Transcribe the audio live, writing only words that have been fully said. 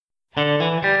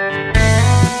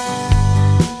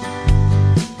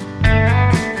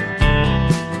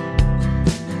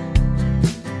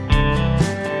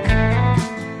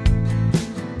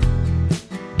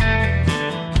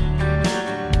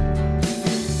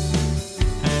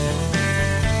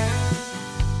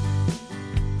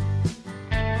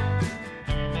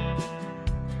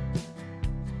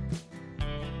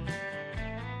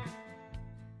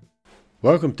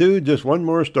Welcome to Just One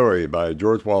More Story by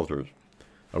George Walters,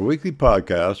 a weekly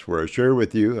podcast where I share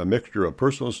with you a mixture of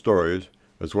personal stories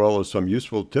as well as some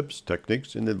useful tips,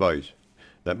 techniques, and advice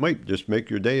that might just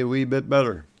make your day a wee bit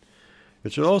better.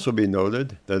 It should also be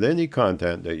noted that any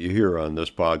content that you hear on this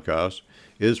podcast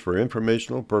is for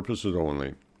informational purposes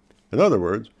only. In other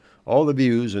words, all the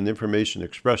views and information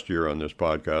expressed here on this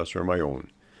podcast are my own,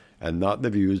 and not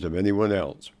the views of anyone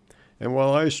else. And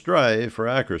while I strive for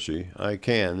accuracy, I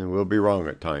can and will be wrong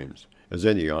at times, as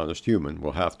any honest human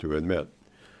will have to admit.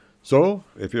 So,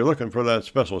 if you're looking for that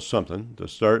special something to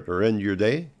start or end your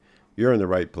day, you're in the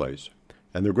right place.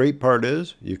 And the great part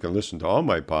is, you can listen to all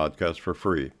my podcasts for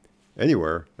free,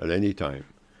 anywhere, at any time.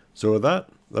 So with that,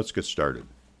 let's get started.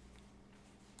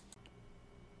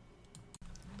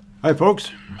 Hi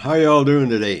folks, how y'all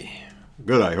doing today?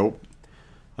 Good, I hope.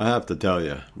 I have to tell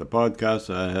you, the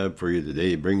podcast I have for you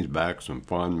today brings back some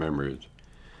fond memories.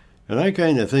 And I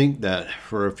kind of think that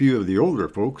for a few of the older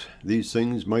folks, these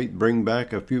things might bring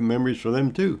back a few memories for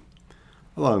them too,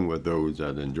 along with those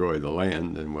that enjoy the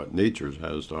land and what nature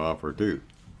has to offer too.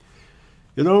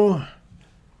 You know,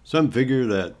 some figure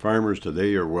that farmers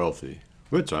today are wealthy,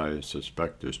 which I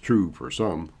suspect is true for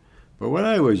some. But when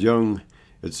I was young,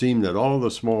 it seemed that all the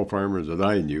small farmers that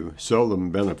I knew seldom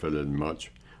benefited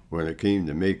much when it came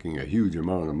to making a huge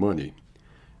amount of money.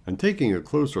 And taking a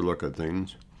closer look at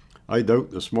things, I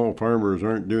doubt the small farmers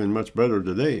aren't doing much better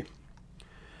today.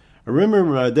 I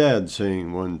remember my dad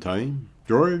saying one time,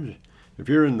 "George, if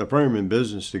you're in the farming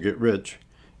business to get rich,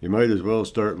 you might as well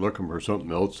start looking for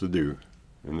something else to do,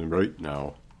 and right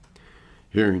now."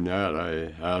 Hearing that,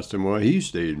 I asked him why he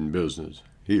stayed in business.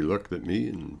 He looked at me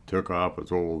and took off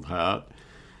his old hat,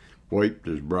 wiped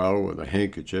his brow with a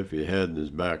handkerchief he had in his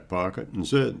back pocket, and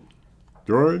said,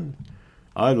 "George,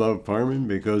 I love farming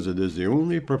because it is the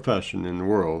only profession in the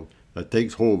world that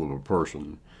takes hold of a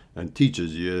person and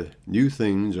teaches you new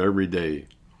things every day.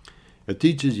 It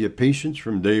teaches you patience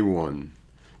from day one.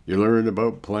 You learn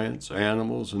about plants,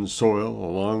 animals, and soil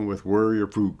along with where your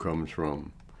food comes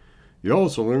from. You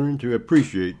also learn to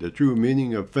appreciate the true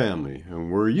meaning of family and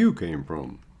where you came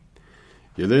from.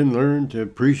 You then learn to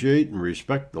appreciate and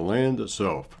respect the land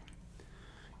itself.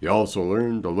 You also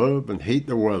learn to love and hate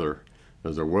the weather,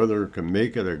 as the weather can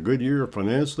make it a good year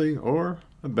financially or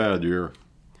a bad year.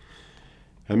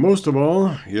 And most of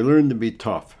all, you learn to be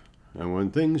tough. And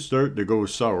when things start to go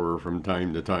sour from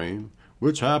time to time,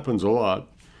 which happens a lot,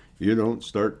 you don't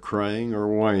start crying or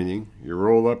whining. You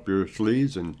roll up your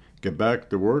sleeves and get back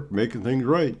to work making things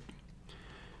right."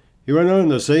 He went on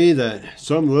to say that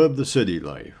some live the city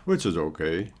life, which is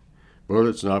okay, but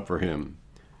it's not for him,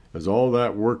 as all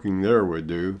that working there would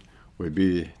do would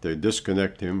be to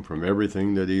disconnect him from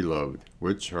everything that he loved,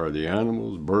 which are the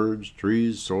animals, birds,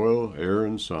 trees, soil, air,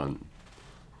 and sun.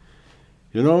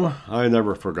 You know, I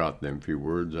never forgot them few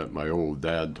words that my old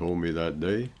dad told me that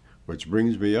day, which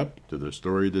brings me up to the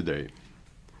story today.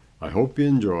 I hope you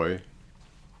enjoy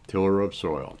Tiller of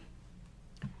Soil.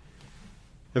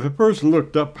 If a person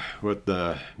looked up what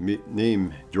the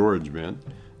name George meant,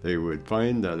 they would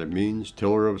find that it means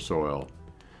tiller of soil.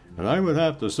 And I would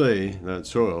have to say that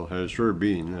soil has sure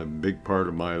been a big part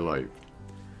of my life.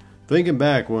 Thinking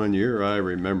back one year, I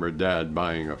remember Dad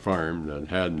buying a farm that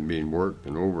hadn't been worked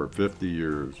in over 50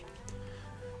 years.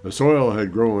 The soil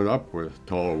had grown up with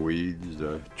tall weeds,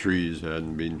 the trees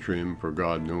hadn't been trimmed for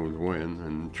God knows when,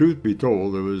 and truth be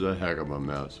told, it was a heck of a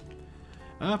mess.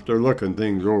 After looking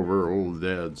things over, old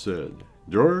Dad said,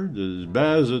 "George, as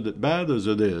bad as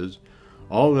it is,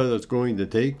 all that it's going to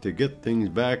take to get things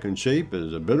back in shape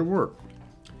is a bit of work."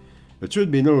 It should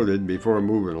be noted before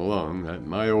moving along that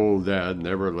my old dad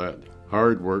never let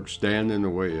hard work stand in the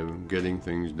way of getting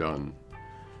things done.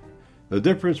 The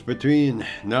difference between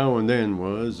now and then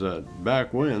was that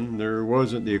back when there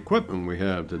wasn't the equipment we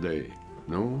have today.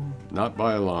 No, not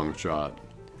by a long shot.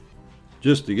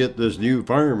 Just to get this new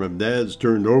farm of Dad's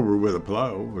turned over with a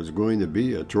plow was going to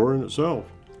be a chore in itself.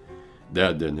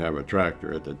 Dad didn't have a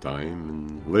tractor at the time,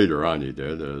 and later on he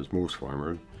did, as most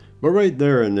farmers. But right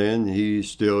there and then, he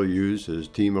still used his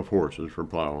team of horses for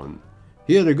plowing.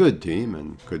 He had a good team,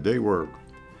 and could they work.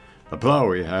 The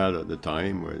plow he had at the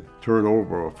time would turn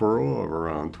over a furrow of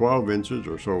around 12 inches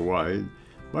or so wide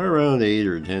by around 8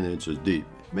 or 10 inches deep,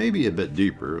 maybe a bit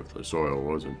deeper if the soil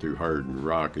wasn't too hard and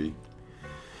rocky.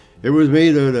 It was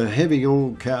made out of heavy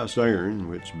old cast iron,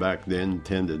 which back then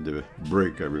tended to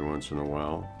break every once in a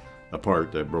while. The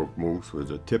part that broke most was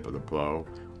the tip of the plow,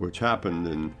 which happened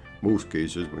in most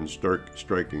cases when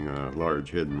striking a large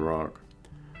hidden rock.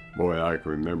 Boy, I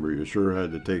can remember you sure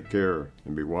had to take care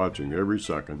and be watching every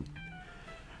second.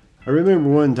 I remember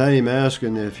one time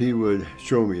asking if he would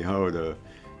show me how to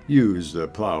use the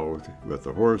plow with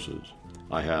the horses.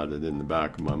 I had it in the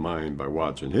back of my mind by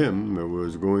watching him it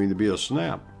was going to be a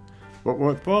snap. But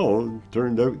what followed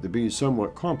turned out to be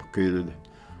somewhat complicated,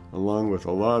 along with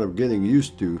a lot of getting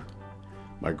used to.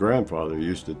 My grandfather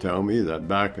used to tell me that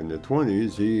back in the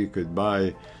 20s he could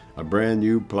buy a brand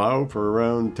new plow for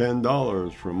around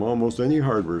 $10 from almost any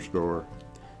hardware store.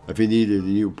 If he needed a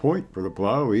new point for the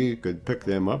plow, he could pick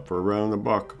them up for around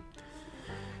 $1.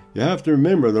 You have to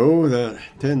remember, though, that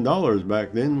 $10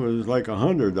 back then was like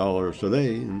 $100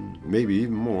 today, and maybe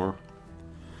even more.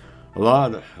 A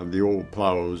lot of the old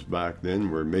plows back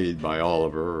then were made by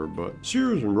Oliver, but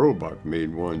Sears and Roebuck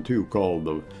made one too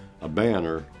called a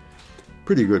Banner.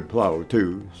 Pretty good plow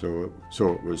too, so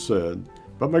it was said,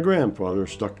 but my grandfather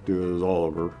stuck to his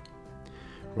Oliver.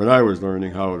 When I was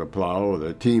learning how to plow,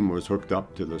 the team was hooked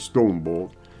up to the stone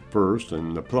bolt first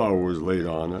and the plow was laid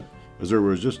on it, as there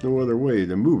was just no other way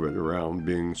to move it around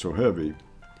being so heavy.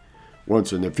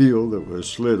 Once in the field, it was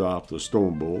slid off the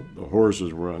stone bolt, the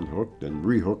horses were unhooked and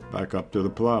rehooked back up to the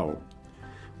plow.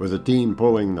 With the team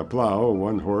pulling the plow,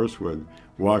 one horse would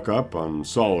walk up on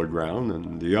solid ground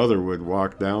and the other would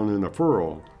walk down in a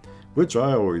furrow, which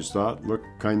I always thought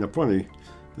looked kind of funny,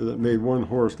 that it made one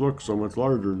horse look so much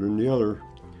larger than the other.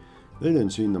 They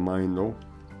didn't seem to mind, though.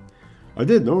 I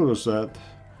did notice that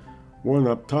one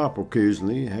up top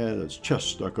occasionally had its chest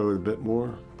stuck out a bit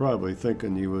more, probably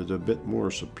thinking he was a bit more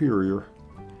superior.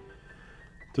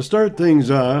 To start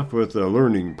things off with the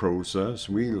learning process,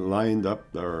 we lined up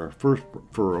our first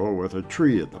furrow with a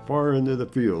tree at the far end of the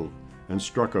field and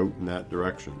struck out in that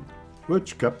direction,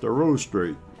 which kept the rows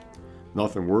straight.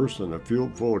 Nothing worse than a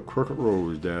field full of crooked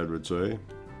rows, Dad would say.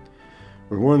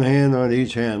 With one hand on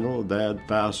each handle, Dad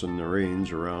fastened the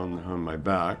reins around on my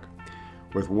back,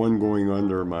 with one going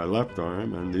under my left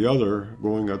arm and the other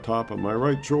going atop of my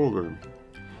right shoulder.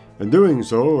 In doing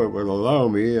so, it would allow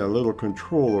me a little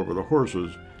control over the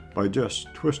horses by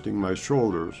just twisting my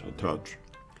shoulders a touch.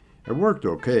 It worked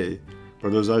okay,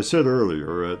 but as I said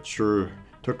earlier, it sure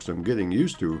took some getting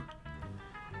used to.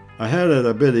 I had it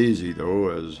a bit easy, though,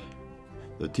 as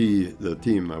the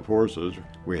team of horses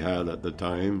we had at the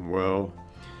time,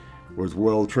 was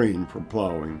well trained for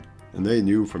plowing, and they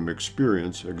knew from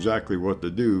experience exactly what to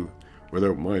do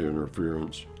without my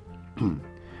interference.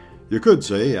 You could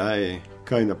say I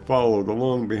kind of followed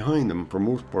along behind them for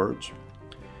most parts.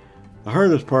 The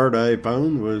hardest part I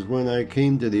found was when I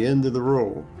came to the end of the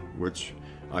row, which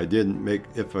if I didn't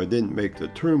make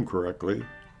the turn correctly.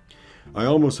 I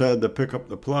almost had to pick up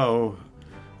the plow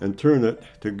and turn it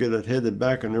to get it headed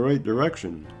back in the right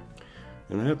direction,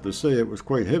 and I have to say it was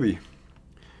quite heavy.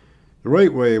 The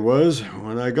right way was,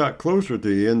 when I got closer to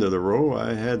the end of the row,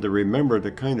 I had to remember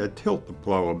to kind of tilt the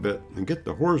plow a bit and get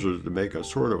the horses to make a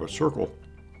sort of a circle.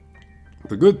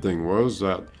 The good thing was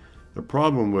that the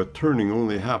problem with turning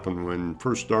only happened when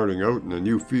first starting out in a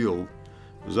new field,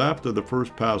 as after the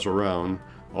first pass around,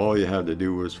 all you had to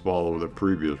do was follow the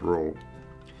previous row.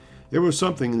 It was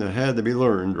something that had to be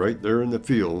learned right there in the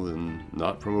field and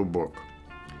not from a book.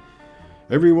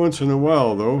 Every once in a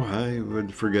while, though, I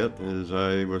would forget, as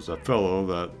I was a fellow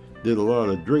that did a lot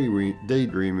of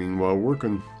daydreaming while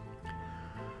working.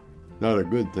 Not a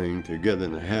good thing to get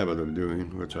in the habit of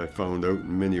doing, which I found out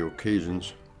on many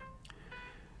occasions.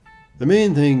 The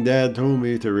main thing Dad told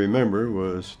me to remember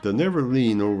was to never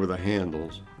lean over the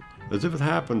handles, as if it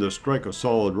happened to strike a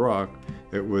solid rock,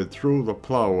 it would throw the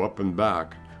plow up and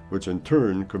back, which in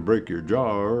turn could break your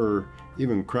jaw or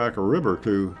even crack a rib or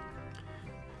two.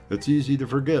 It's easy to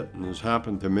forget, and has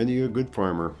happened to many a good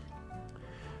farmer.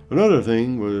 Another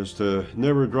thing was to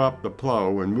never drop the plow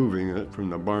when moving it from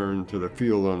the barn to the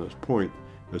field on its point,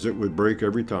 as it would break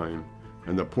every time,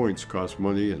 and the points cost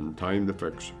money and time to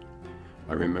fix.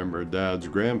 I remember Dad's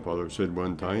grandfather said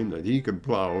one time that he could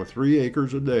plow 3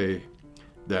 acres a day.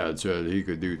 Dad said he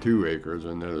could do 2 acres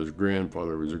and that his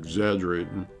grandfather was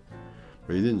exaggerating,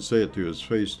 but he didn't say it to his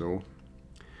face, though.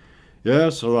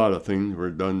 Yes, a lot of things were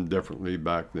done differently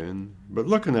back then, but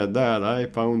looking at that, I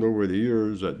found over the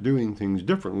years that doing things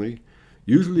differently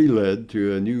usually led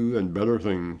to new and better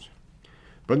things.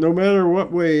 But no matter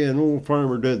what way an old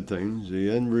farmer did things, the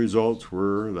end results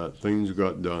were that things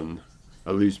got done,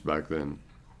 at least back then.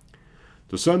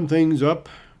 To sum things up,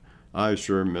 I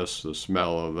sure miss the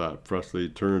smell of that freshly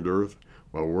turned earth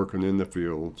while working in the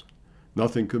fields.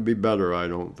 Nothing could be better, I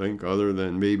don't think, other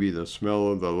than maybe the smell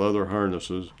of the leather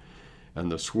harnesses and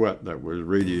the sweat that was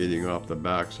radiating off the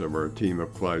backs of our team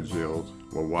of Clydesdales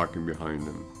while walking behind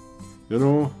them. You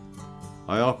know,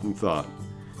 I often thought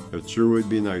it sure would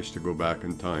be nice to go back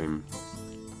in time.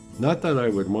 Not that I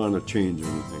would want to change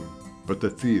anything, but to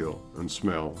feel and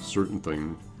smell certain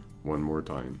things one more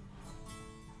time.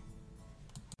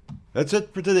 That's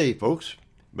it for today, folks.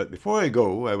 But before I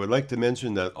go, I would like to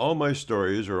mention that all my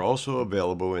stories are also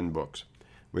available in books.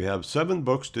 We have 7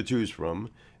 books to choose from,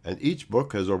 and each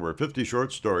book has over 50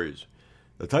 short stories.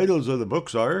 The titles of the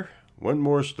books are One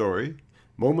More Story,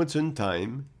 Moments in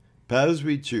Time, Paths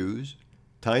We Choose,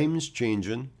 Time's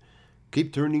Changin',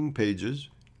 Keep Turning Pages,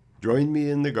 Join Me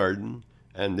in the Garden,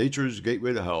 and Nature's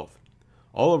Gateway to Health.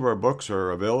 All of our books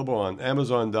are available on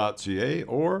Amazon.ca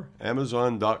or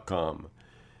Amazon.com,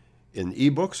 in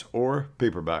ebooks or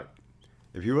paperback.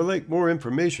 If you would like more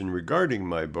information regarding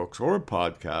my books or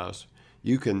podcasts,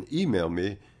 you can email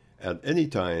me at any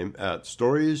time at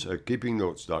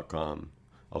stories@keepingnotes.com.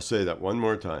 I'll say that one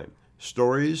more time,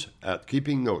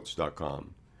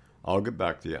 stories@keepingnotes.com. I'll get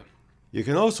back to you. You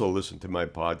can also listen to my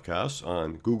podcasts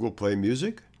on Google Play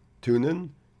Music,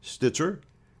 TuneIn, Stitcher,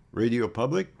 Radio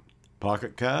Public,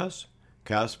 Pocket Cast,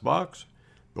 Castbox,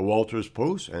 The Walters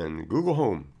Post, and Google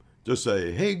Home. Just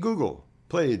say, "Hey Google,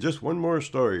 play Just One More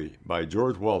Story" by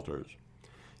George Walters.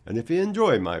 And if you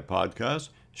enjoy my podcasts,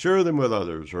 share them with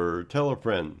others or tell a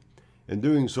friend. In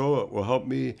doing so, it will help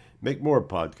me make more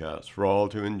podcasts for all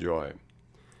to enjoy.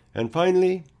 And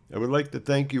finally, I would like to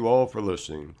thank you all for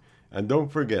listening. And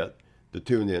don't forget to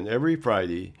tune in every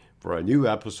Friday for a new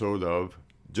episode of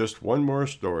Just One More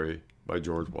Story by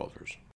George Walters.